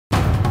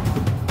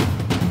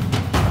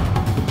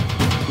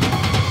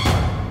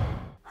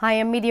Hi,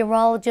 I'm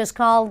meteorologist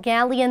Carl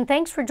Gallion.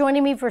 Thanks for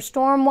joining me for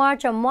Storm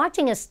Watch. I'm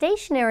watching a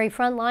stationary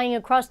front lying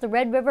across the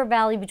Red River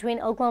Valley between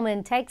Oklahoma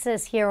and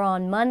Texas here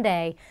on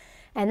Monday.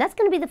 And that's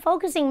going to be the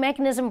focusing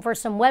mechanism for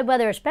some wet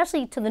weather,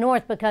 especially to the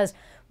north, because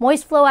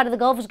moist flow out of the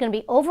Gulf is going to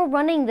be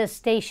overrunning this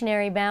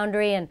stationary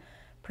boundary and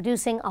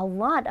producing a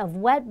lot of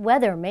wet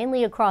weather,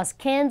 mainly across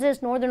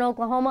Kansas, northern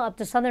Oklahoma, up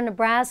to southern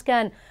Nebraska,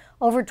 and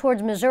over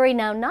towards Missouri.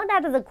 Now, not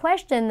out of the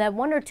question that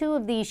one or two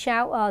of these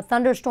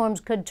thunderstorms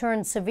could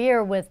turn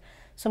severe with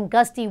some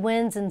gusty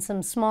winds and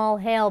some small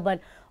hail,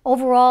 but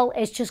overall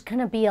it's just going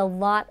to be a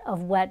lot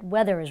of wet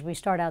weather as we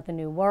start out the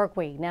new work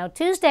week. Now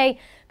Tuesday,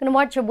 going to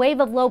watch a wave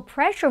of low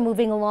pressure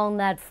moving along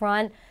that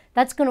front.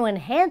 That's going to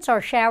enhance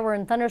our shower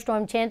and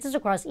thunderstorm chances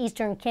across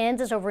eastern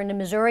Kansas over into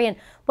Missouri, and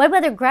wet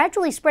weather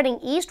gradually spreading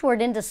eastward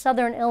into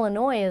southern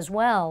Illinois as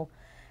well.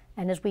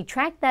 And as we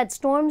track that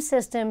storm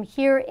system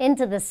here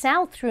into the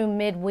south through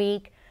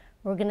midweek,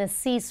 we're going to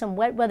see some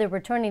wet weather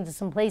returning to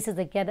some places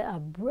that get a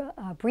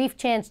brief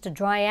chance to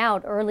dry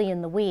out early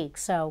in the week.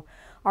 So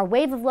our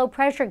wave of low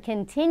pressure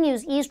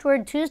continues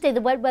eastward. Tuesday,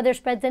 the wet weather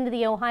spreads into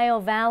the Ohio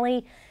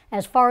Valley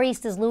as far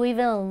east as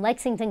Louisville and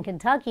Lexington,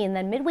 Kentucky. And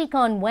then midweek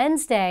on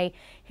Wednesday,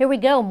 here we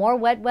go, more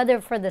wet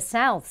weather for the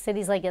south.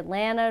 Cities like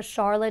Atlanta,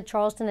 Charlotte,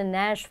 Charleston, and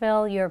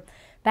Nashville. You're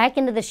back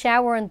into the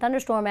shower and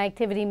thunderstorm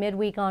activity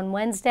midweek on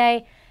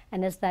Wednesday.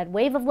 And as that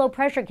wave of low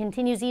pressure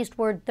continues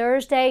eastward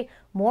Thursday,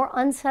 more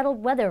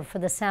unsettled weather for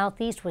the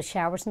southeast with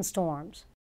showers and storms.